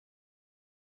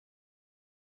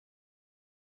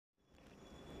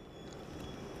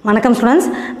வணக்கம் ஸ்டூடெண்ட்ஸ்,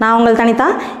 நான் உங்கள் தனிதா.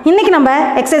 இன்றைக்கி நம்ம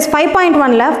exercise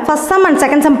 5.1ல first sum and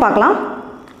second sum பார்க்கலாம்.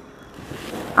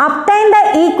 Obtain the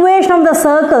equation of the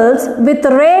circles with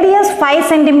radius 5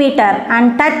 cm and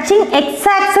touching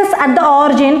x-axis at the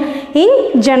origin in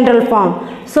general form.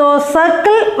 So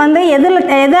circle வந்து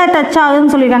எதை touch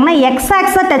ஆகுதுன்னு சொல்லியிருக்காங்கன்னா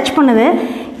x-axis டச் பண்ணுது.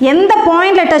 எந்த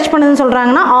பாயிண்டில் டச் பண்ணுதுன்னு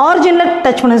சொல்கிறாங்கன்னா ஆரிஜினில்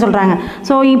டச் பண்ணுதுன்னு சொல்கிறாங்க.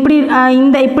 ஸோ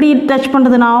இப்படி டச்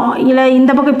பண்ணுறதுனோ இல்லை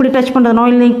இந்த பக்கம் இப்படி டச் பண்ணுறதுனோ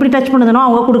இல்லை இப்படி டச் பண்ணுறதுனோ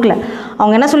அவங்க கொடுக்கல.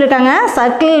 அவங்க என்ன சொல்லியிருக்காங்க,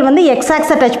 சர்க்கிள் வந்து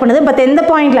x-axis டச் பண்ணுது, பட் எந்த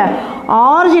பாயிண்டில்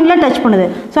ஆரிஜினில் டச் பண்ணுது.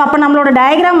 ஸோ அப்போ நம்மளோட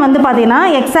டயக்ராம் வந்து பார்த்தீங்கன்னா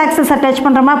x-axis டச்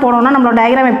பண்ணுற மாதிரி போனோம்னா நம்மளோட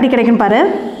டயக்ராம் எப்படி கிடைக்கும் பாரு.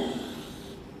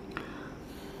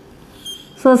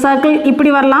 ஸோ சர்க்கிள்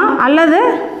இப்படி வரலாம் அல்லது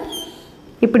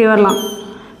இப்படி வரலாம்.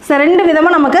 ஸோ ரெண்டு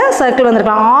விதமாக நமக்கு சர்க்கிள்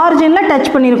வந்திருக்கலாம். ஆரிஜினில்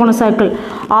டச் பண்ணியிருக்கணும் சர்க்கிள்.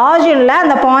 ஆரிஜினில்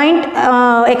அந்த பாயிண்ட்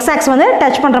x-axis வந்து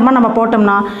டச் பண்ணுற மாதிரி நம்ம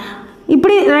போட்டோம்னா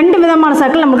இப்படி ரெண்டு விதமான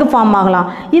சர்க்கிள் நமக்கு ஃபார்ம் ஆகலாம்.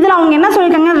 இதில் அவங்க என்ன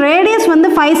சொல்லியிருக்காங்க, ரேடியஸ் வந்து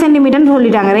 5 சென்டிமீட்டர்னு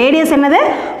சொல்லிட்டாங்க. ரேடியஸ் என்னது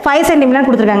 5 சென்டிமீட்டர்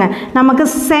கொடுத்துருக்காங்க. நமக்கு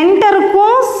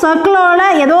சென்டருக்கும் சர்க்கிளோட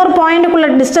ஏதோ ஒரு பாயிண்ட்டுக்குள்ள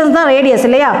டிஸ்டன்ஸ் தான் ரேடியஸ்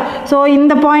இல்லையா. ஸோ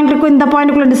இந்த பாயிண்ட்டுக்கும் இந்த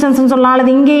பாயிண்ட்டுக்குள்ள டிஸ்டன்ஸ்னு சொல்லலாம்,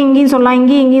 அல்லது இங்கேயும் சொல்லலாம்,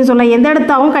 இங்கேயும் சொல்லலாம். எந்த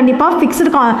இடத்தாவும் கண்டிப்பாக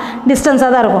ஃபிக்ஸ்டு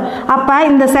டிஸ்டன்ஸாக தான் இருக்கும். அப்போ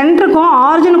இந்த சென்டருக்கும்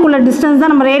ஆரிஜினுக்குள்ள டிஸ்டன்ஸ்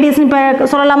தான் நம்ம ரேடியஸ்னு இப்போ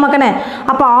சொல்லலாமாக்கண்ணே.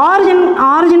 அப்போ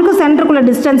ஆரிஜினுக்கும் சென்டருக்குள்ள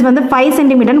டிஸ்டன்ஸ் வந்து 5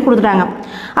 சென்டிமீட்டர்னு கொடுத்துட்டாங்க.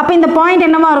 அப்போ இந்த பாயிண்ட்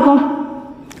என்னவா இருக்கும்,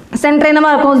 சென்டர் என்னவா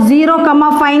இருக்கும்,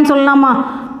 0,5 சொல்லலாமா.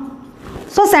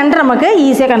 ஸோ சென்டர் நமக்கு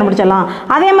ஈஸியாக கண்டுபிடிச்சிடலாம்.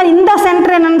 அதே மாதிரி இந்த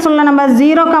சென்டர் என்னன்னு சொல்லலாம் நம்ம,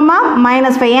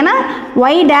 0,-5. ஏன்னா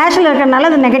ஒய் டேஷில் இருக்கிறதுனால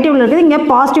அது நெகட்டிவில் இருக்குது, இங்கே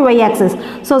positive Y axis.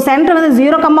 So centre வந்து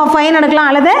 0,5 எடுக்கலாம்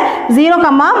அல்லது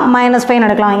 0,-5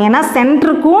 எடுக்கலாம். ஏன்னா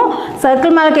சென்டருக்கும்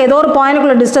சர்க்கிள் மேலே ஏதோ ஒரு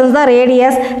பாயிண்ட்டுக்குள்ள டிஸ்டன்ஸ் தான்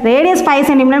ரேடியஸ். ரேடியஸ் 5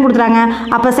 சென்டிமீட்டர் கொடுத்துறாங்க.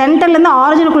 அப்போ சென்டர்லேருந்து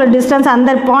ஆரிஜினுக்குள்ள டிஸ்டன்ஸ்,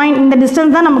 அந்த பாயிண்ட் இந்த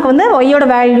டிஸ்டன்ஸ் தான் நமக்கு வந்து ஒய்யோட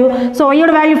வேல்யூ. ஸோ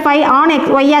ஒய்யோட வேல்யூ 5 ஆன்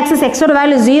ஒய் ஆக்சிஸ், எக்ஸோட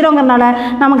வேல்யூ 0ங்கிறனால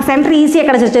நமக்கு சென்டர் ஈஸியாக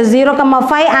கிடச்சிருச்சு.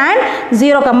 0,5 அண்ட்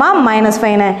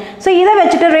 0,-5. So இதை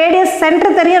வச்சுட்டு ரேடியஸ்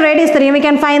சென்டர் தெரியும், ரேடியஸ் தெரியும். We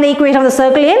can find the equation of the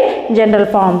circle in general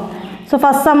form. So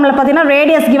first sumல பார்த்தீங்கன்னா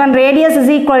radius given, radius is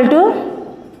equal to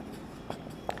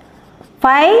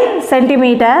 5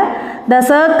 centimeter. The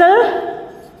circle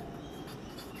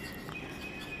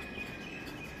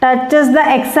touches the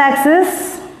x-axis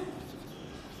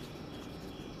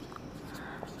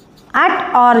at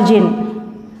origin.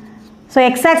 So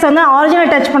x-axis வந்து original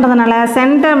touch பண்ணுறதுனால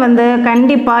centre வந்து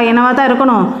கண்டிப்பாக என்னவா தான்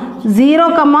இருக்கணும்,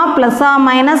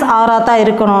 0,±r தான்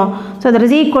இருக்கணும். So that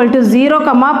is equal to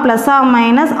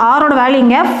 0,±r ஓட வேல்யூ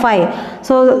இங்கே 5.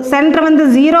 ஸோ சென்டர் வந்து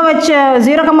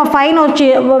 0,5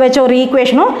 வச்ச ஒரு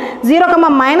ஈக்குவேஷனும்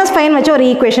 0,-5 வச்ச ஒரு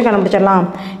ஈக்குவேஷன் கண்டுபிடிச்சிடலாம்.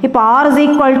 இப்போ r is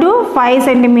equal to 5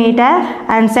 centimetre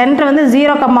and centre வந்து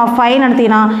 0,5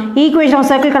 எடுத்தீங்கன்னா ஈக்குவேஷன் ஆஃப்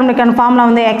சர்க்கிள் கண்டுபிடிக்கிற ஃபார்முலா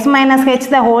வந்து x minus h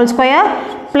the whole square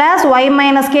plus y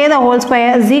minus k the whole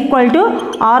square is equal to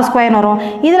r square வரும்.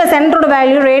 இதில் சென்டரோட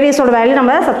வேல்யூ ரேடியஸோட வேல்யூ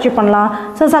நம்ம substitute பண்ணலாம்.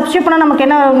 So substitute பண்ணால் நமக்கு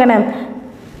என்ன வருங்கன்னு,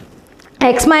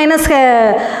 x minus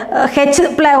h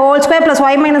whole square plus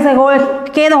y minus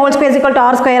k the whole square is equal to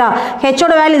r square. h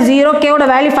ஓட value 0, k ஓட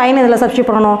value 5 இதில் சப்ஸ்டியூட்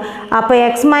பண்ணணும். அப்போ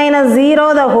x minus 0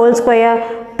 the whole square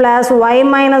plus y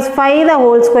minus 5 the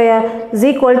whole square is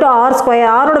equal to r square.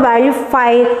 r ஓட value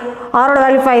 5, r ஓட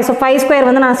value 5. So 5 square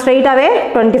வந்து நான் ஸ்ட்ரெயிட்டாகவே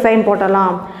 25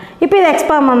 போட்டலாம். இப்போ இதை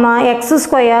எக்ஸ்பாண்ட் பண்ணால் x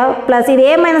ஸ்கொயர் ப்ளஸ் இது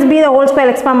a minus b the whole square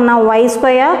expand பண்ணால் y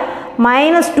square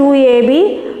minus 2ab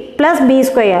plus b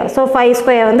square. So 5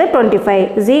 square வந்து 25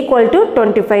 is equal to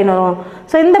 25 வரும்.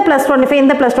 ஸோ இந்த ப்ளஸ் 25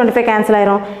 இந்த ப்ளஸ் 25 கேன்சல்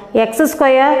ஆயிரும். x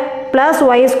square plus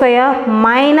y square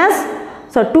minus,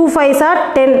 so 2 5s are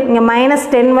 10, இங்கே minus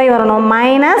 10y வரணும்,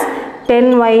 minus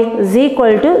 10y is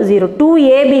equal to 0.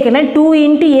 2ab 2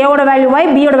 into a ஓட value y,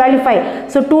 b ஓட value 5.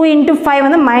 So 2 into 5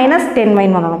 வந்து minus 10y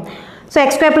வரணும். So x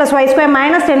square plus y square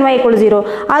minus 10y equal to 0.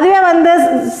 அதுவே வந்து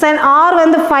r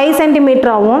வந்து 5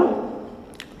 centimetre ஆகும்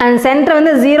அண்ட் சென்டர்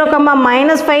வந்து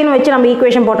 0,-5 வச்சு நம்ம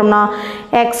ஈக்குவேஷன் போட்டோம்னா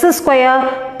x square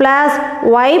plus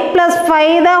y plus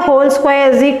 5 the whole square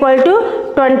is equal to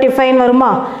 25 வருமா.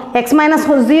 x minus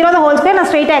 0 the whole square நான்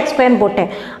ஸ்ட்ரெயிட்டாக x ஸ்கொயர்னு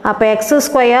போட்டேன். அப்போ x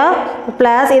ஸ்கொயர்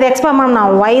ப்ளஸ் இது எக்ஸ்பாண்ட் பண்ணோம்னா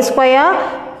y square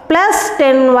plus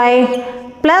 10y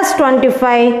plus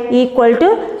 25 equal to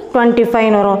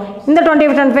 25 வரும். இந்த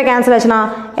 25 கேன்சல் ஆச்சுன்னா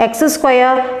x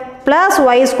square plus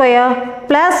y square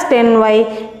plus 10y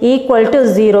equal to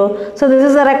 0. So this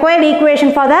is the required equation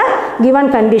for the given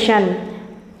condition.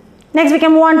 Next we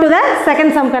can move on to the second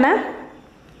sum.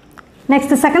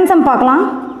 Next second sum பார்க்கலாம்.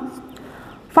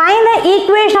 Find the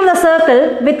equation of the circle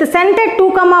with the center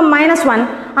 2,-1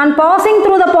 and passing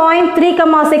through the point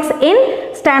 3,6 in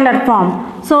standard form.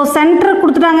 So center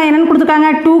கொடுத்துட்டாங்க, என்னன்னு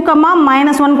கொடுத்துட்டாங்க,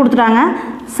 2,-1 கொடுத்துட்டாங்க.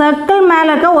 Circle மேலே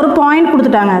இருக்க ஒரு point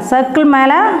கொடுத்துட்டாங்க. Circle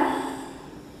மேலே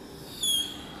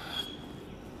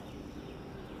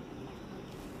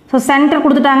ஸோ சென்டர்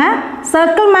கொடுத்துட்டாங்க.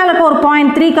 சர்க்கிள் மேலே இருக்க ஒரு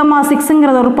பாயிண்ட்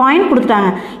 3,6ங்கிறது ஒரு பாயிண்ட் கொடுத்துட்டாங்க.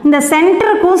 இந்த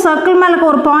சென்டருக்கும் சர்க்கிள் மேலே இருக்க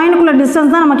ஒரு பாயிண்ட்டுக்குள்ள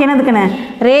டிஸ்டன்ஸ் தான் நமக்கு என்னதுக்குன்னு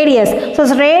ரேடியஸ். ஸோ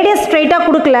ரேடியஸ் ஸ்ட்ரைட்டாக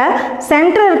கொடுக்கல,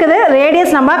 சென்டர் இருக்குது,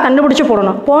 ரேடியஸ் நம்ம கண்டுபிடிச்சி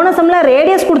போடணும். போன சம்மில்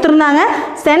ரேடியஸ் கொடுத்துருந்தாங்க,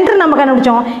 சென்டர் நம்ம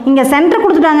கண்டுபிடிச்சோம். இங்கே சென்டர்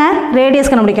கொடுத்துட்டாங்க,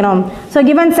 ரேடியஸ் கண்டுபிடிக்கணும். So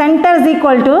given centre is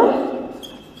equal to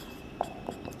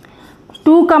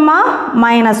 2,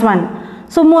 -1.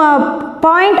 So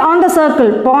point on the circle,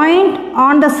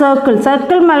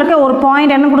 circle மேலே ஒரு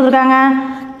பாயிண்ட் என்ன கொடுத்துருக்காங்க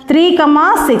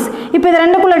 3,6. இப்போ இது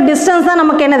ரெண்டுக்குள்ள டிஸ்டன்ஸ் தான்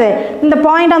நமக்கு என்னது, இந்த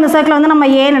பாயிண்ட் அந்த சர்க்கிள் வந்து நம்ம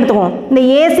ஏன்னு எடுத்துக்குவோம். இந்த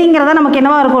ஏசிங்கிறத நமக்கு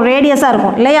என்னவா இருக்கும், ரேடியஸாக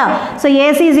இருக்கும் இல்லையா. So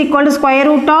AC is equal to square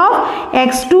root of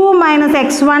x2 -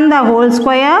 x1 the whole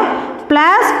square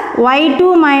plus y2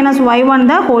 - y1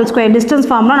 the whole square. Distance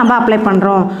formula நம்ம apply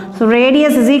பண்றோம். So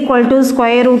radius is equal to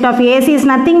square root of AC is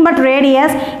nothing but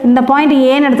radius. இந்த point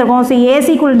A ன்னு எடுத்துக்கோம். So AC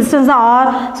equal distance R.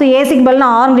 So AC க்கு பதிலா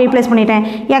R ன்னு replace பண்ணிட்டேன்.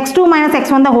 x2 -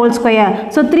 x1 the whole square.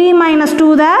 So 3 -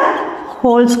 2 the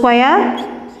whole square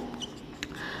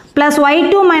plus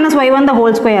y2 - y1 the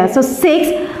whole square. So 6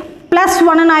 plus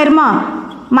 1 ன்னு ஆயிருமா,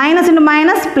 minus into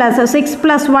minus plus, so 6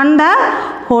 plus 1 the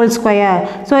whole square.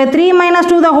 So 3 -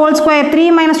 2 the whole square, 3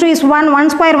 - 2 is 1, 1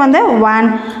 square வந்து 1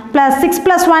 plus 6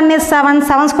 plus 1 is 7,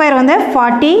 7 square வந்து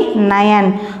 49.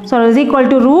 So is equal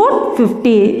to root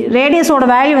 50. Radius ஓட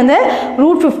value வந்து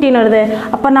root 15 வருது.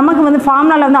 அப்போ நமக்கு வந்து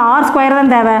ஃபார்முலாவில் வந்து r square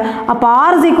தான் தேவை. அப்போ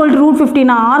r is equal to root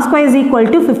 15, r square is equal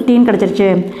to 15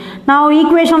 கிடைச்சிருச்சு. Now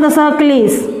equation of the circle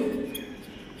is,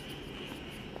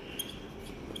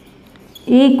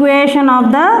 equation of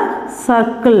the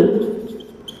circle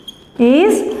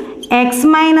is x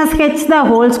minus h the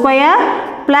whole square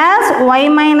plus y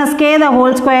minus k the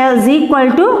whole square is equal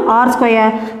to r square.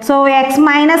 So x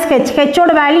minus h, h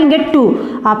oda value inge 2,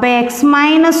 appo x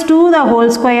minus 2 the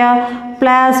whole square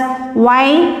plus y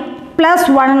plus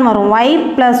 1 varum, y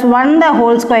plus 1 the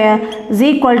whole square is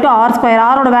equal to r square.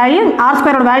 R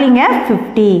square oda value inge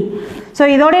 50. So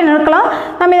இதோட நிறுத்தலாம்.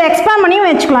 நம்ம இதை expand பண்ணி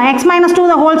வெச்சுக்கலாம். x minus 2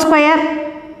 the whole square,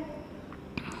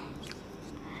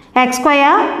 x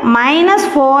square minus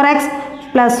 4x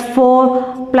plus 4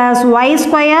 plus y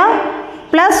square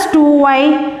plus 2y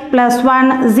plus 1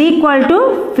 is equal to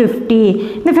 50.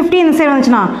 இந்த 50 இந்த side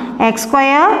வந்துச்சுனா x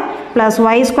square plus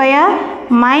y square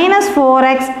minus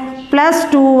 4x plus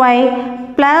 2y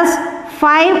plus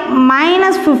 5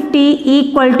 minus 50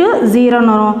 equal to 0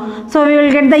 வரும். So we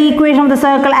will get the equation of the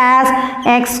circle as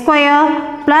x square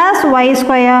plus y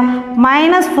square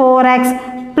minus 4x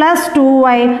plus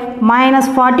 2y minus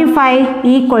 45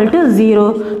 equal to 0.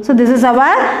 So this is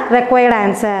our required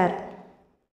answer.